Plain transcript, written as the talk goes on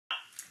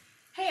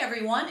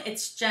everyone,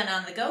 it's Jen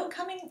on the go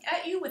coming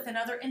at you with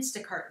another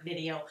Instacart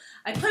video.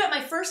 I put up my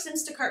first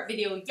Instacart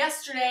video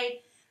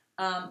yesterday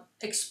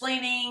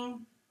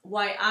explaining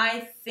why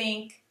I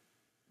think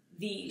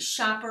the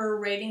shopper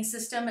rating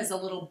system is a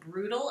little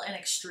brutal and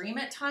extreme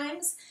at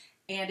times,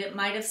 and it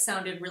might have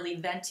sounded really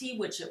venti,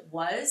 which it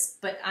was,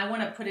 but I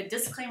want to put a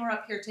disclaimer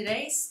up here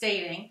today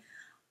stating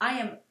I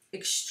am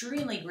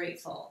extremely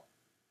grateful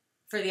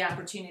for the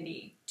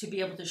opportunity to be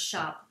able to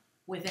shop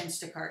with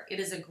Instacart. It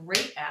is a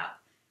great app.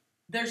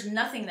 There's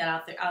nothing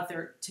that out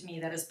there to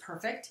me that is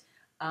perfect.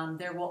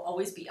 There will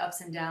always be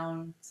ups and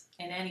downs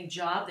in any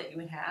job that you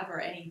would have or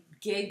any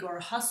gig or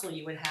hustle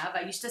you would have.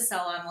 I used to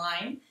sell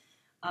online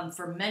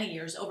for many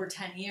years, over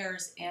 10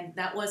 years, and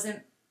that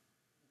wasn't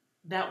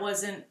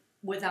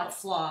without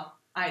flaw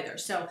either.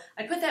 So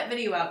I put that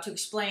video out to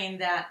explain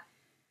that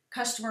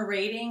customer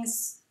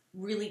ratings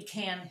really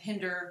can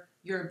hinder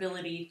your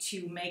ability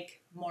to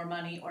make more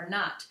money or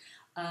not.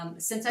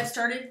 Since I've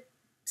started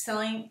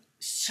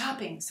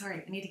shopping,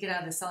 I need to get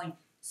out of the selling.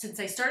 Since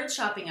I started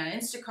shopping on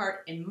Instacart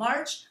in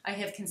March, I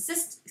have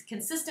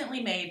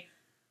consistently made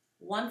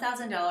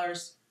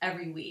 $1,000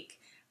 every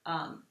week.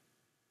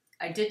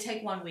 I did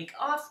take 1 week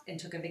off and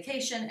took a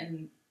vacation,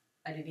 and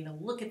I didn't even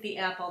look at the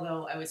app,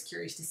 although I was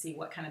curious to see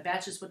what kind of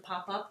batches would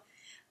pop up.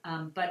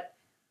 But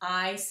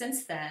I,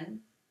 since then,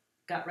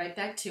 got right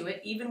back to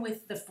it. Even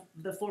with the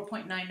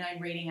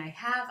 4.99 rating I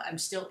have, I'm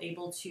still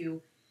able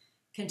to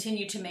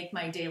continue to make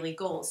my daily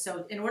goals.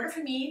 So in order for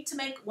me to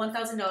make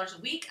 $1,000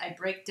 a week, I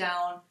break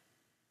down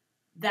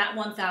that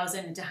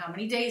 1,000 into how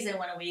many days I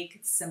want a week.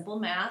 It's simple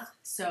math.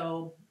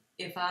 So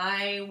if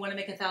I want to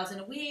make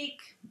 1,000 a week,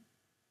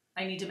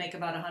 I need to make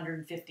about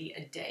 150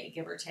 a day,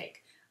 give or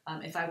take.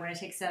 If I want to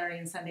take Saturday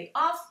and Sunday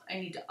off, I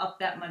need to up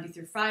that Monday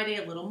through Friday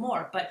a little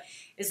more. But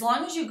as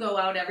long as you go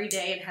out every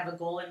day and have a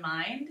goal in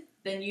mind,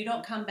 then you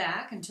don't come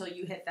back until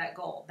you hit that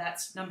goal.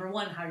 That's number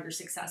one, how you're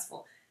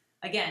successful.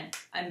 Again,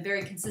 I'm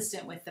very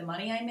consistent with the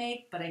money I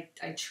make, but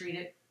I treat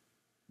it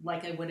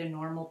like I would a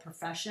normal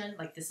profession.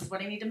 Like, this is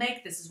what I need to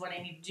make. This is what I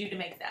need to do to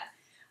make that.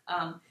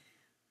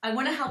 I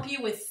want to help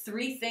you with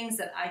 3 things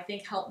that I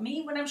think help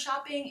me when I'm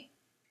shopping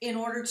in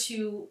order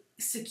to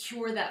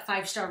secure that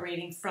 5-star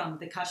rating from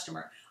the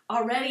customer.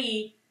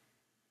 Already,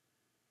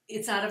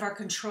 it's out of our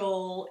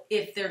control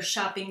if they're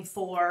shopping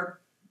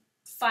for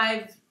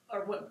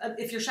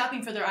if you're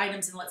shopping for their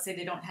items and let's say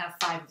they don't have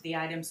 5 of the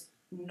items,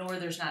 nor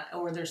there's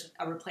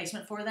a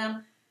replacement for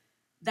them,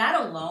 that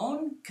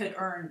alone could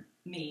earn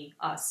me,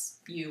 us,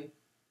 you,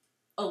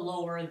 a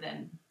lower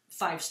than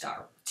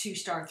 5-star,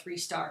 2-star,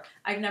 3-star.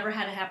 I've never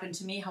had it happen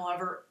to me.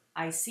 However,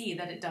 I see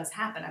that it does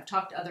happen. I've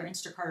talked to other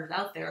Instacarters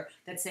out there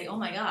that say, oh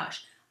my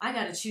gosh, I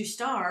got a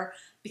 2-star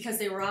because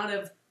they were out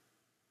of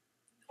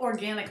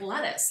organic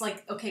lettuce.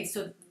 Like, okay,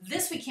 so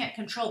this we can't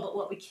control, but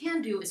what we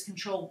can do is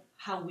control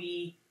how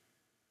we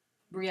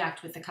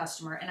react with the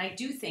customer. And I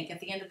do think at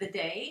the end of the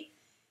day,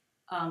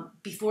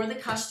 before the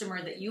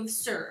customer that you've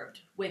served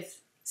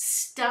with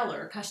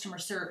stellar customer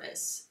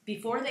service,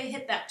 before they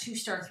hit that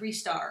 2-star,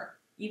 3-star,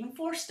 even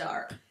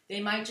 4-star, they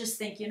might just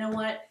think, you know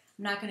what,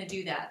 I'm not going to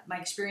do that. My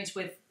experience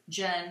with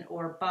Jen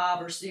or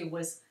Bob or Sue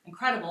was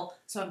incredible,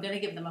 so I'm going to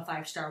give them a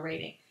 5-star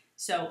rating.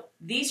 So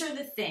these are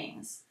the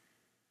things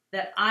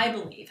that I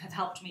believe have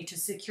helped me to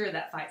secure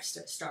that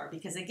 5-star,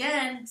 because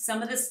again,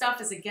 some of this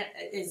stuff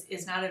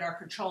is not in our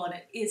control, and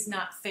it is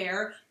not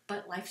fair,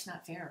 but life's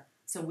not fair.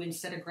 So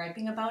instead of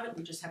griping about it,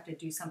 we just have to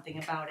do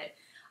something about it.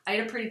 I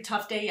had a pretty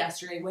tough day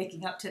yesterday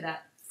waking up to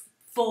that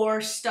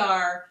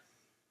 4-star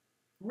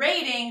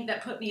rating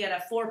that put me at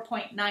a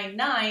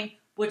 4.99,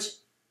 which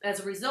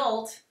as a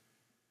result,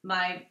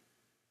 my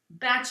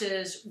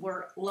batches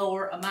were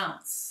lower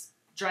amounts,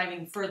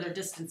 driving further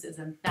distances,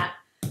 and that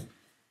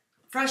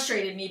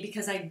frustrated me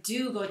because I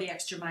do go the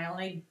extra mile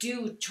and I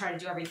do try to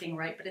do everything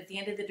right, but at the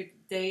end of the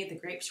day, the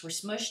grapes were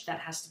smushed. That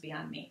has to be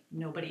on me,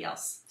 nobody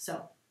else.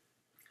 So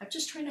I'm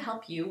just trying to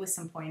help you with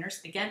some pointers.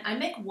 Again, I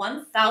make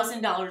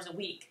 $1,000 a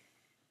week.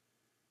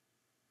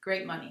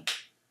 Great money,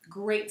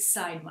 great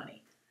side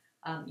money.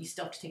 You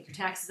still have to take your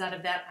taxes out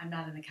of that. I'm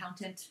not an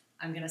accountant.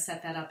 I'm going to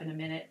set that up in a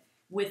minute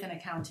with an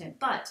accountant,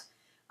 but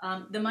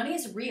the money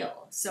is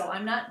real. So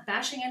I'm not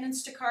bashing on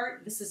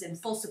Instacart. This is in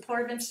full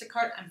support of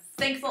Instacart. I'm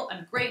thankful.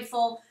 I'm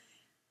grateful.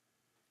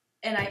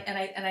 And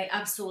I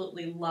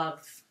absolutely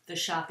love the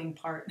shopping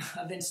part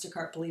of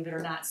Instacart, believe it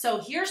or not.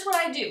 So here's what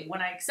I do. When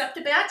I accept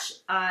a batch,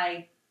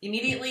 I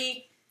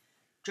immediately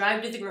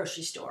drive to the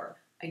grocery store.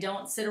 I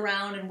don't sit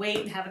around and wait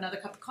and have another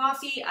cup of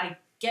coffee. I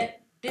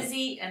get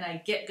busy and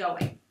I get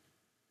going.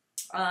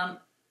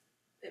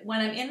 When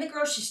I'm in the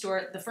grocery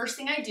store, the first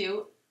thing I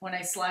do when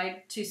I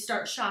slide to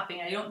start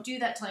shopping, I don't do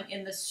that till I'm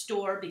in the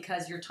store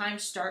because your time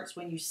starts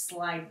when you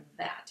slide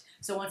that.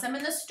 So once I'm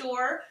in the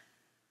store,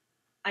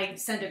 I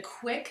send a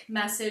quick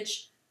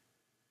message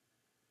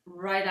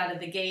right out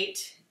of the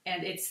gate,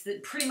 and it's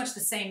pretty much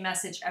the same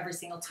message every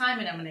single time,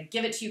 and I'm going to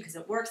give it to you because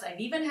it works. I've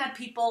even had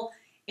people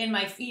in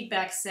my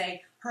feedback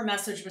say, her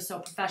message was so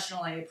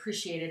professional, I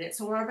appreciated it.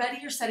 So already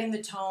you're setting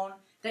the tone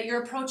that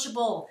you're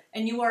approachable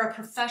and you are a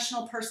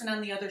professional person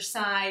on the other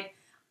side.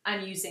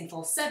 I'm using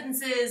full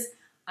sentences.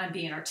 I'm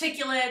being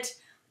articulate.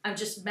 I'm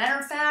just, matter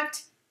of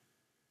fact,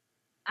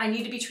 I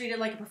need to be treated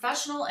like a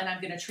professional, and I'm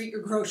going to treat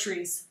your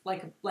groceries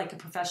like a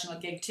professional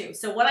gig too.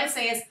 So what I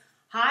say is,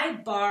 hi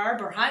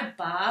Barb, or hi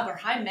Bob, or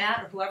hi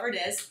Matt, or whoever it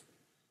is.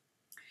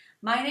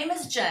 My name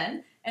is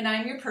Jen, and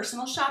I'm your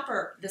personal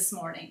shopper this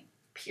morning,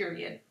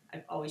 period.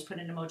 I've always put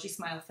an emoji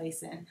smile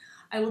face in.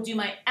 I will do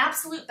my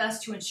absolute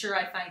best to ensure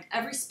I find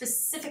every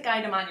specific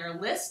item on your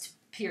list,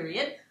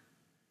 period.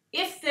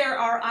 If there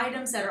are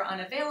items that are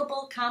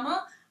unavailable,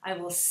 comma, I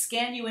will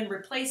scan you in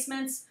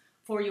replacements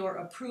for your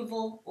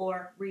approval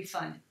or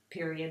refund,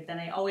 period. Then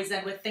I always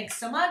end with thanks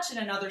so much and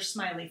another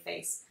smiley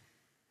face.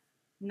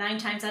 9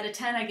 times out of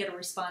 10, I get a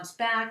response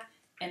back,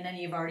 and then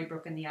you've already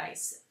broken the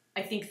ice.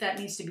 I think that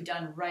needs to be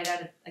done right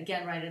out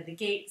of the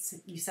gate. So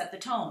you set the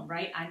tone,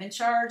 right? I'm in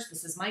charge.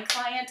 This is my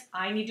client.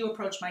 I need to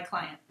approach my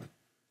client.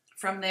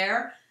 From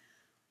there,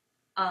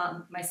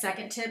 my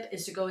second tip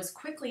is to go as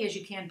quickly as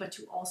you can, but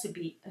to also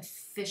be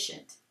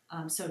efficient.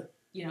 So,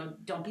 you know,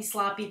 don't be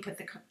sloppy.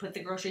 Put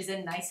the groceries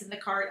in nice in the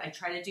cart. I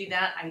try to do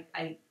that.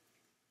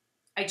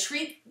 I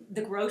treat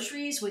the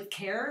groceries with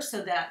care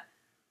so that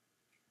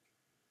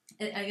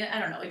I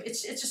don't know.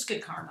 It's just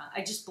good karma.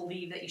 I just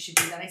believe that you should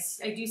do that.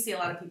 I do see a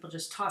lot of people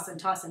just tossing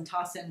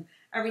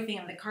everything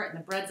in the cart, and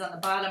the bread's on the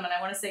bottom. And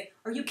I want to say,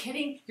 are you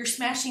kidding? You're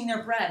smashing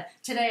their bread.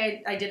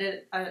 Today I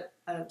did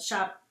a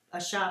shop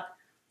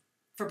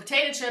for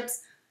potato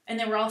chips, and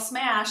they were all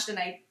smashed. And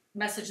I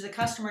messaged the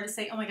customer to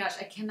say, oh my gosh,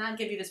 I cannot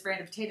give you this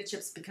brand of potato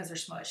chips because they're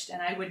smushed, and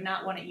I would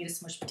not want to eat a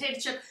smushed potato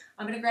chip.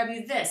 I'm going to grab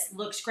you this.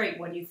 Looks great.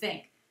 What do you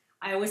think?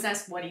 I always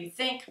ask, what do you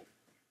think?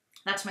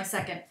 That's my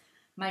second.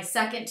 My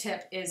second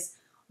tip is,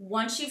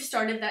 once you've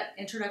started that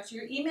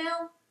introductory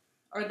email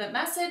or the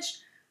message,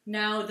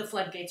 now the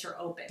floodgates are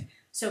open.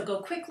 So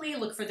go quickly,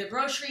 look for the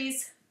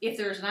groceries. If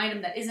there's an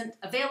item that isn't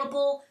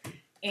available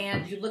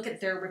and you look at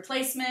their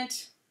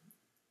replacement,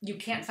 you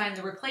can't find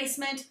the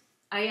replacement,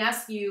 I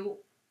ask you,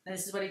 and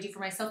this is what I do for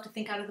myself, to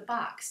think out of the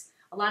box.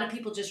 A lot of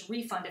people just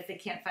refund if they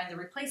can't find the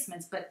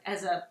replacements, but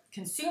as a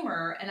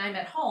consumer, and I'm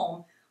at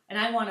home, and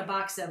I want a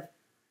box of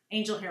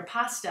angel hair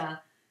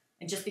pasta,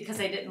 and just because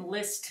I didn't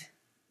list,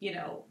 you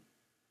know,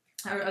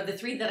 or the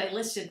 3 that I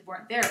listed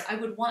weren't there, I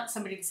would want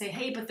somebody to say,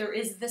 hey, but there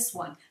is this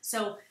one.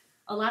 So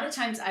a lot of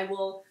times I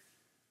will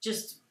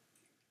just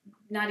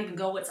not even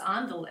go what's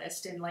on the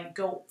list and like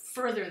go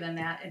further than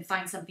that and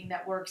find something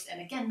that works. And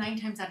again, 9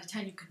 times out of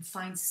 10, you can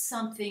find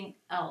something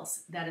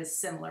else that is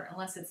similar,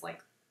 unless it's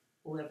like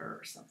liver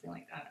or something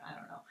like that. I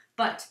don't know.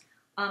 But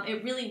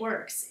it really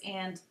works.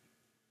 And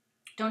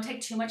don't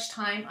take too much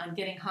time on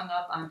getting hung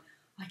up on,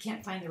 I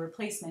can't find the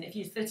replacement.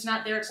 If it's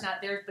not there, it's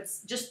not there. But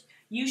just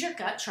use your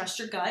gut, trust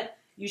your gut,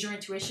 use your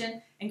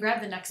intuition, and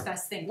grab the next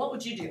best thing. What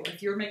would you do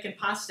if you were making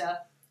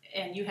pasta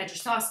and you had your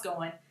sauce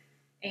going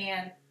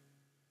and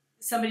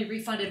somebody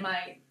refunded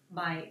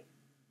my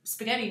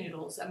spaghetti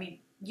noodles? I mean,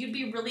 you'd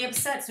be really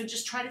upset. So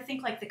just try to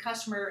think like the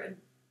customer and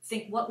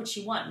think, what would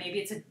she want? Maybe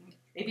it's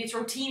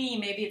rotini,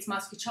 maybe it's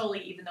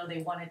mascacholi, even though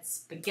they wanted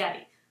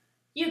spaghetti.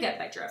 You get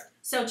my drift.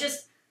 So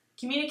just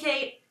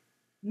communicate,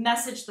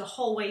 message the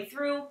whole way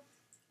through.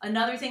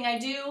 Another thing I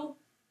do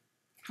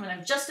when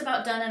I'm just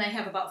about done and I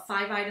have about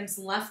 5 items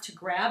left to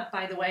grab,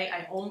 by the way,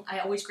 I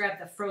always grab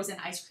the frozen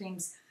ice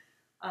creams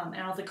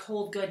and all the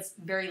cold goods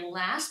very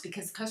last,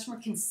 because the customer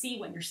can see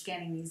when you're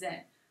scanning these in.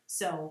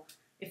 So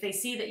if they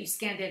see that you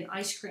scanned in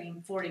ice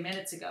cream 40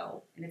 minutes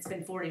ago and it's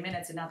been 40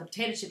 minutes and now the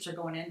potato chips are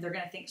going in, they're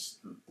going to think,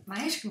 my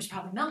ice cream's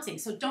probably melting.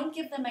 So don't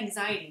give them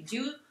anxiety.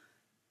 Do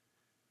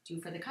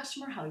for the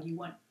customer how you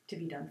want to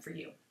be done for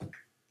you.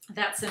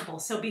 That simple.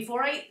 So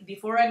before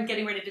I'm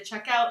getting ready to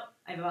check out,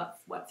 I have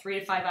about 3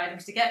 to 5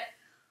 items to get.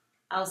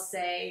 I'll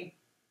say,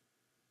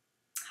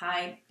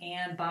 hi,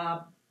 Ann,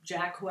 Bob,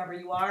 Jack, whoever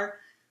you are.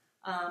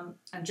 I'm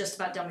just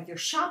about done with your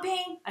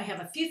shopping. I have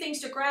a few things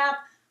to grab.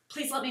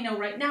 Please let me know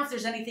right now if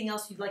there's anything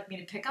else you'd like me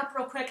to pick up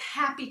real quick.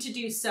 Happy to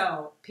do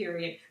so,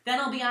 period. Then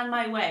I'll be on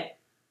my way.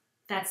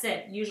 That's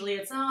it. Usually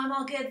it's, oh, I'm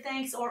all good,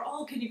 thanks, or,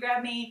 oh, can you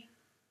grab me?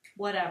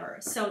 Whatever.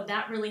 So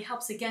that really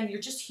helps. Again, you're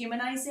just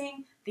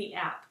humanizing the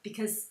app,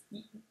 because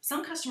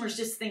some customers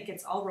just think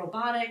it's all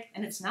robotic,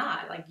 and it's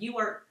not. Like, you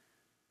are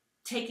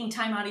taking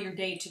time out of your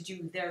day to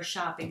do their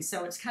shopping.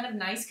 So it's kind of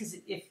nice, because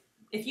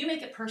if you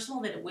make it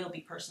personal, then it will be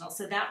personal.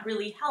 So that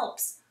really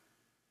helps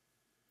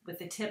with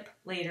the tip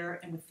later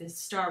and with the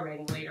star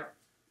rating later.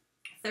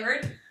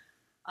 Third,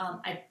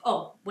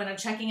 when I'm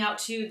checking out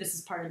too, this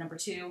is part of number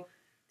 2,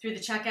 through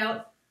the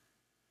checkout,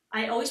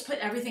 I always put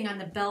everything on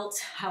the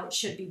belt how it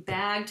should be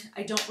bagged.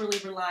 I don't really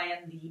rely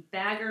on the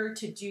bagger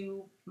to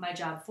do my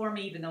job for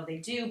me, even though they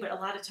do, but a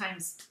lot of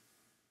times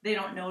they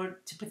don't know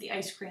to put the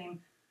ice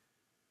cream,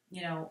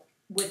 you know,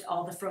 with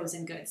all the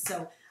frozen goods.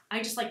 So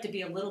I just like to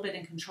be a little bit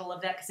in control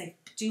of that, because I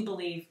do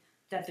believe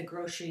that the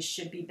groceries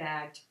should be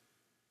bagged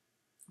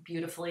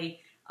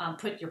beautifully.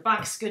 Put your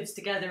box goods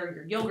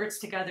together, your yogurts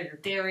together, your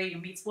dairy, your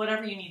meats,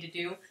 whatever you need to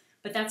do.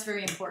 But that's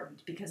very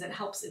important, because it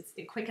helps,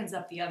 it quickens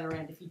up the other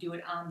end if you do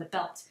it on the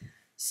belt.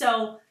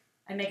 So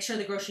I make sure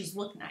the groceries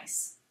look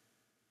nice.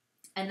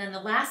 And then the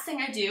last thing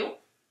I do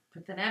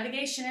put the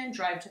navigation in,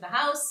 drive to the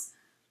house.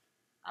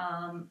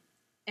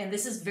 And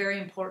this is very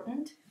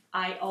important.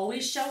 I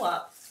always show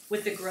up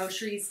with the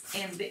groceries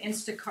and the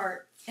Instacart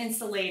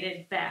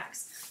insulated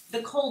bags,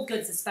 the cold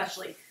goods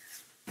especially.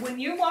 When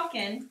you walk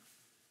in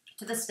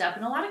to the step,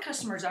 and a lot of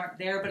customers aren't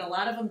there, but a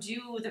lot of them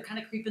do, they're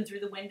kind of creeping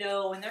through the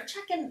window and they're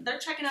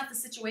checking out the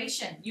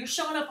situation. You're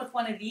showing up with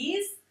one of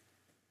these,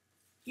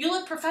 you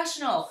look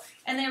professional.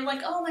 And they're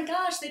like, oh my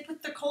gosh, they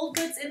put the cold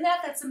goods in that?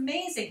 That's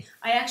amazing.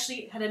 I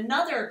actually had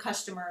another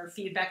customer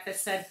feedback that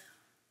said,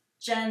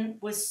 Jen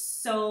was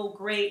so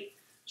great.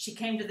 She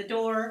came to the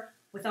door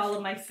with all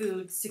of my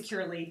food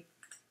securely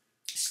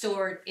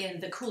stored in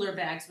the cooler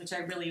bags, which I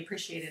really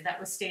appreciated. That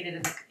was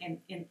stated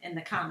in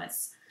the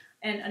comments.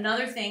 And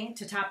another thing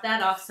to top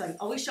that off, so I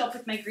always show up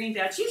with my green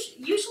bags,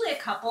 usually a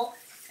couple,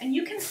 and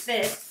you can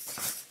fit,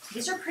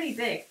 these are pretty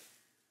big.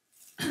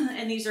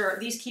 And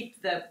these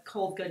keep the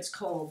cold goods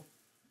cold.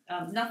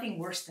 Nothing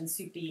worse than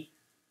soupy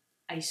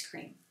ice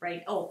cream,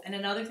 right? Oh, and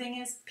another thing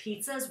is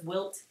pizzas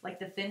wilt, like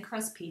the thin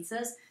crust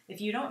pizzas. If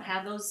you don't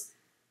have those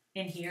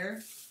in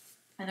here,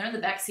 and they're in the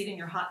back seat in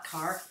your hot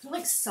car, they're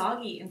like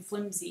soggy and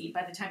flimsy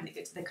by the time they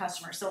get to the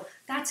customer. So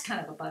that's kind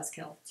of a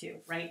buzzkill too,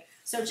 right?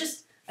 So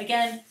just,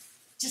 again,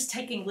 just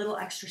taking little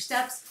extra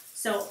steps.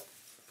 So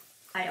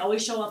I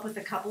always show up with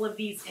a couple of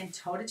these in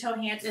toe-to-toe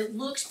hands. It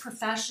looks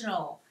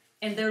professional.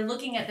 And they're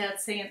looking at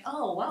that saying,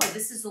 oh, wow,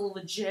 this is a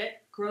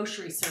legit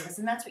grocery service.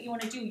 And that's what you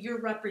want to do. You're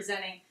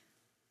representing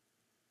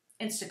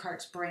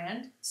Instacart's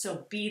brand.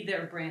 So be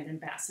their brand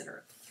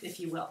ambassador, if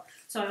you will.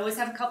 So I always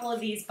have a couple of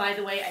these. By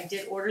the way, I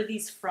did order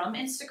these from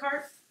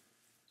Instacart.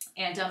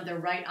 And they're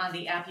right on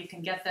the app. You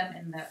can get them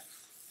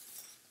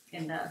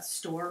in the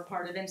store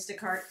part of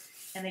Instacart.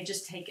 And they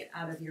just take it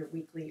out of your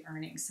weekly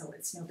earnings, so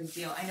it's no big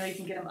deal. I know you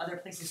can get them other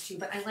places too,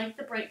 but I like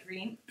the bright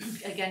green.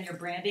 Again, your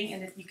branding,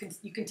 and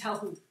you can tell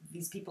who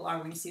these people are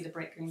when you see the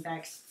bright green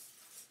bags.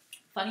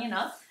 Funny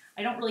enough,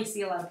 I don't really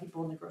see a lot of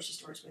people in the grocery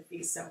stores with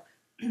these, so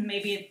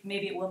maybe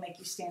it will make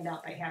you stand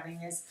out by having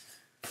this.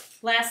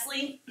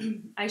 Lastly,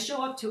 I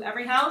show up to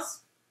every house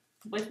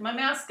with my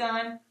mask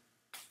on,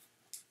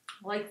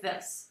 like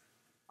this.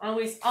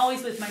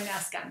 Always with my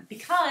mask on,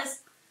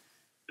 because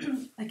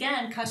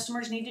again,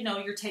 customers need to know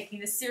you're taking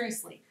this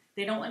seriously.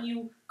 They don't want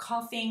you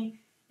coughing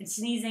and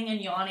sneezing and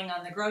yawning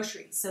on the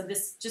groceries. So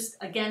this just,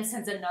 again,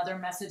 sends another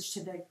message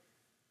to the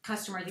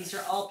customer. These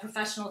are all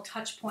professional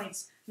touch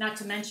points, not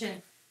to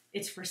mention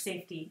it's for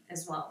safety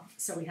as well.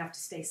 So we have to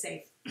stay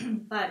safe.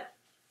 But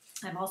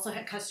I've also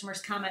had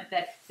customers comment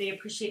that they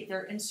appreciate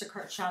their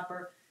Instacart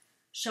shopper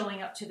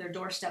showing up to their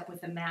doorstep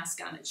with a mask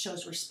on. It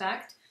shows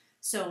respect.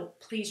 So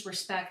please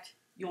respect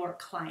your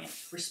client.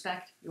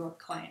 Respect your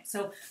client.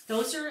 So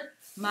those are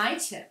my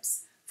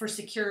tips for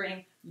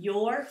securing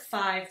your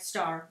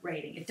 5-star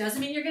rating. It doesn't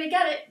mean you're going to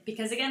get it,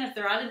 because again, if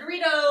they're out of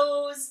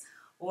Doritos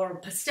or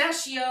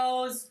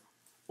pistachios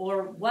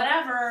or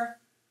whatever,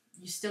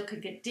 you still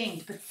could get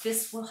dinged. But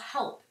this will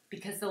help,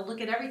 because they'll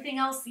look at everything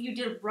else that you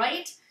did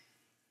right,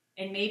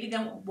 and maybe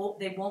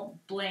they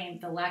won't blame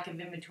the lack of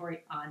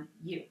inventory on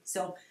you.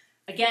 So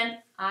again,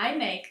 I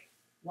make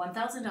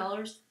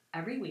 $1,000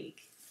 every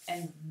week,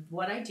 and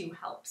what I do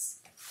helps.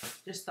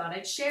 Just thought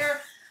I'd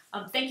share.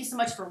 Thank you so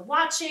much for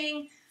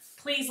watching.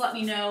 Please let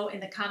me know in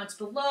the comments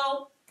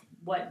below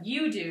what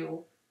you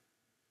do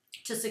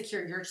to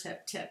secure your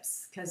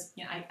tips, because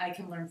I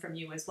can learn from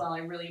you as well. I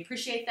really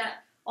appreciate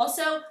that.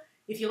 Also,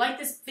 if you like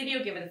this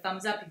video, give it a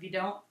thumbs up. If you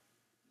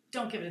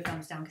don't give it a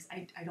thumbs down, because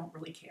I don't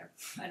really care.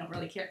 I don't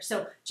really care.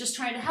 So just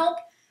trying to help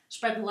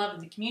spread the love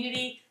of the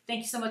community.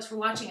 Thank you so much for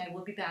watching. I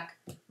will be back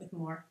with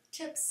more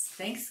tips.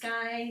 Thanks,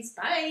 guys.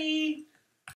 Bye.